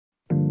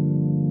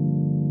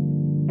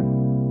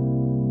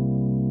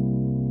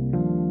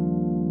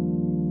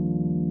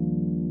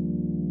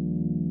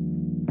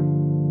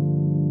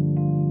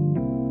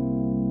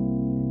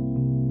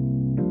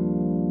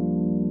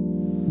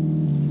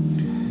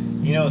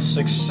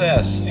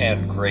success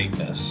and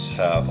greatness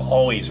have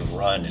always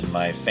run in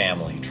my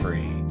family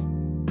tree.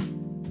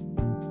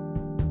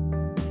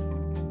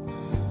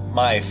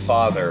 My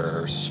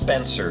father,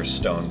 Spencer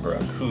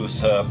Stonebrook,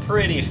 who's a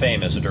pretty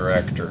famous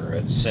director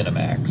at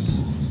Cinemax.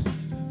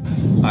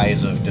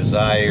 Eyes of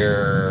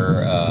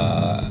Desire,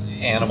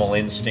 Animal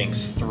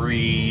Instincts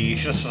 3,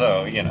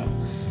 so, you know.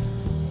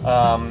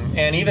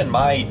 And even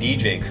my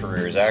DJ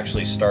career is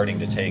actually starting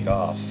to take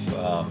off,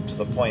 to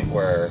the point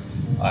where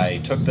I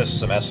took this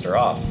semester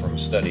off from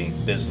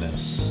studying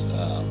business.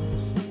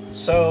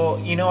 So,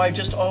 you know, I've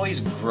just always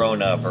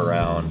grown up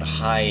around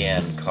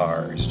high-end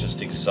cars,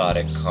 just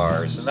exotic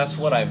cars, and that's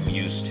what I'm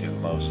used to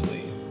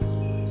mostly.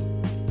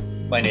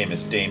 My name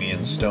is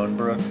Damien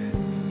Stonebrook,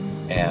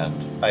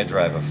 and I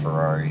drive a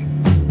Ferrari.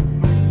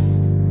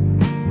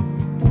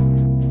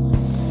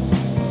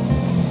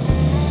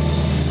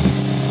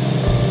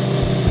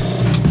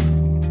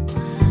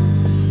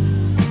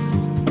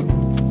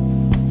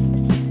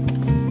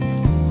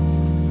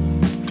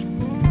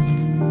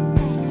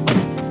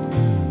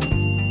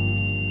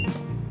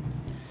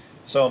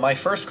 So my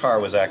first car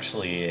was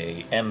actually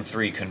a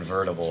M3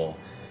 convertible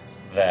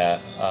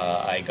that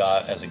I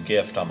got as a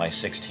gift on my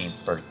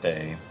 16th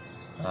birthday.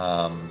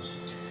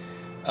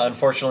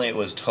 Unfortunately, it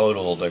was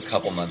totaled a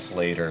couple months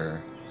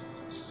later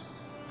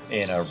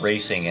in a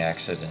racing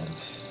accident.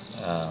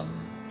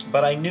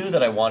 But I knew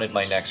that I wanted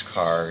my next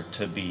car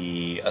to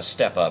be a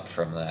step up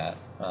from that.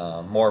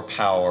 More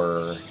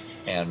power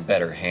and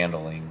better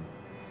handling.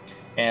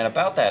 And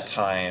about that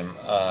time,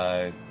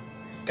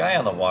 guy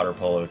on the water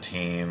polo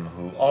team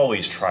who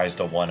always tries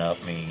to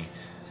one-up me,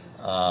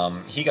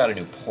 he got a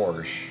new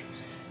Porsche,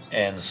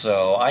 and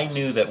so I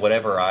knew that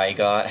whatever I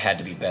got had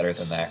to be better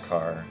than that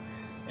car.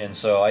 And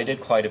so I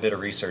did quite a bit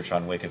of research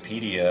on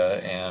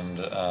Wikipedia,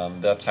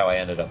 and that's how I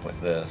ended up with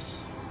this.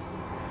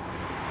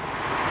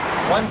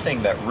 One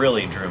thing that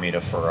really drew me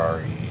to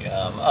Ferrari,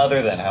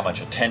 other than how much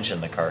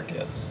attention the car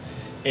gets,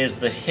 is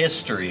the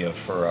history of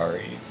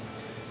Ferrari.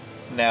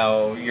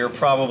 Now, you're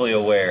probably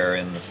aware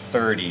in the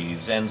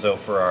 30s, Enzo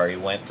Ferrari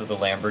went to the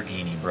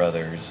Lamborghini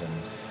brothers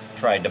and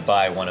tried to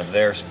buy one of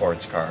their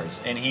sports cars,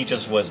 and he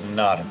just was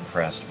not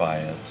impressed by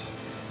it.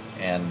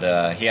 And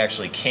he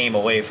actually came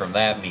away from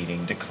that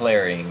meeting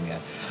declaring,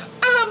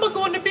 "I'm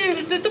going to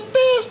build the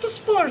best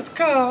sports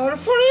car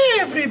for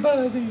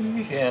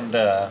everybody." And,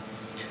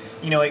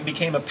 you know, it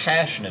became a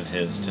passion of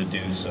his to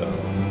do so.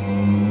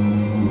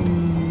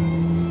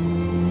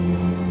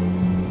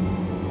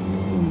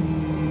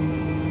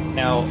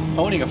 Now,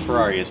 owning a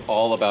Ferrari is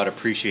all about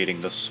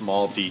appreciating the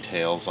small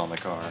details on the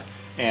car,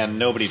 and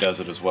nobody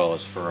does it as well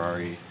as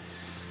Ferrari.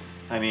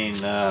 I mean,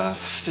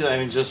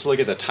 just look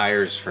at the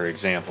tires, for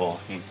example.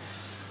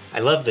 I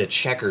love the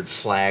checkered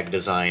flag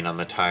design on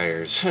the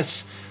tires.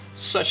 It's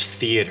such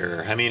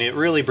theater. I mean, it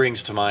really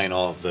brings to mind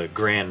all of the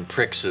Grand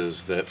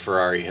Prixes that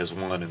Ferrari has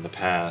won in the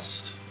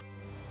past.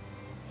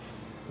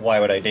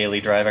 Why would I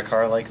daily drive a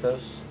car like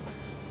this?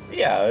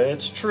 Yeah,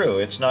 it's true.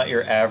 It's not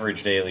your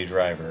average daily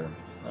driver.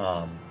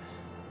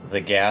 The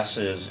gas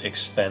is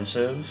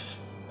expensive,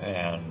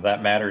 and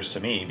that matters to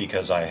me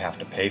because I have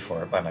to pay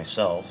for it by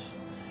myself.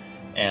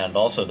 And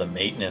also the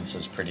maintenance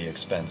is pretty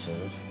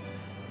expensive.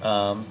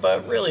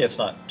 But really it's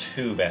not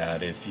too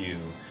bad if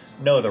you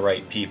know the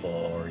right people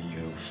or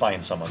you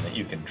find someone that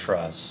you can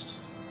trust.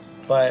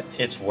 But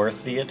it's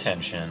worth the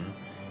attention,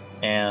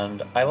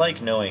 and I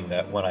like knowing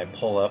that when I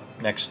pull up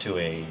next to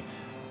a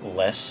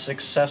less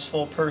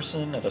successful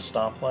person at a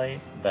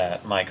stoplight,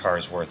 that my car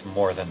is worth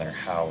more than their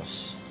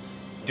house.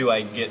 Do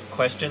I get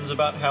questions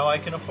about how I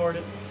can afford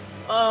it?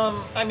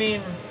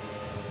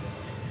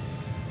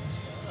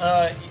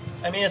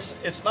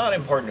 It's not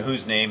important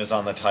whose name is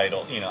on the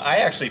title. You know, I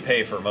actually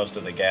pay for most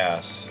of the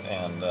gas,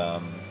 and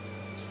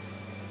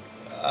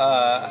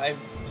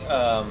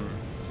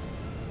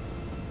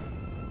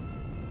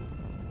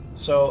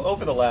so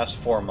over the last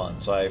 4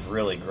 months, I've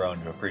really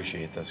grown to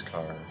appreciate this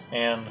car,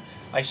 and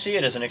I see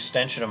it as an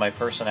extension of my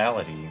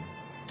personality.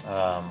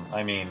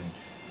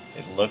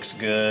 It looks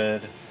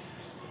good.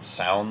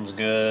 Sounds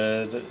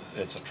good,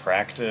 it's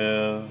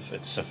attractive,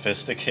 it's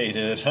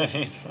sophisticated.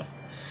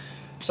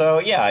 So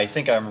yeah, I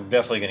think I'm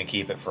definitely going to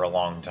keep it for a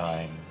long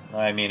time.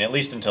 I mean, at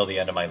least until the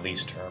end of my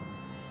lease term.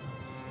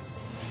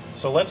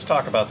 So let's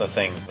talk about the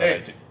things that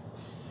I do.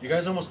 You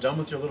guys almost done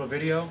with your little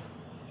video?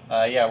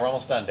 Yeah, we're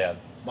almost done, Dad.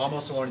 Mom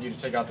also wanted you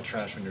to take out the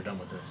trash when you're done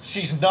with this.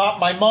 She's not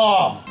my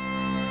mom!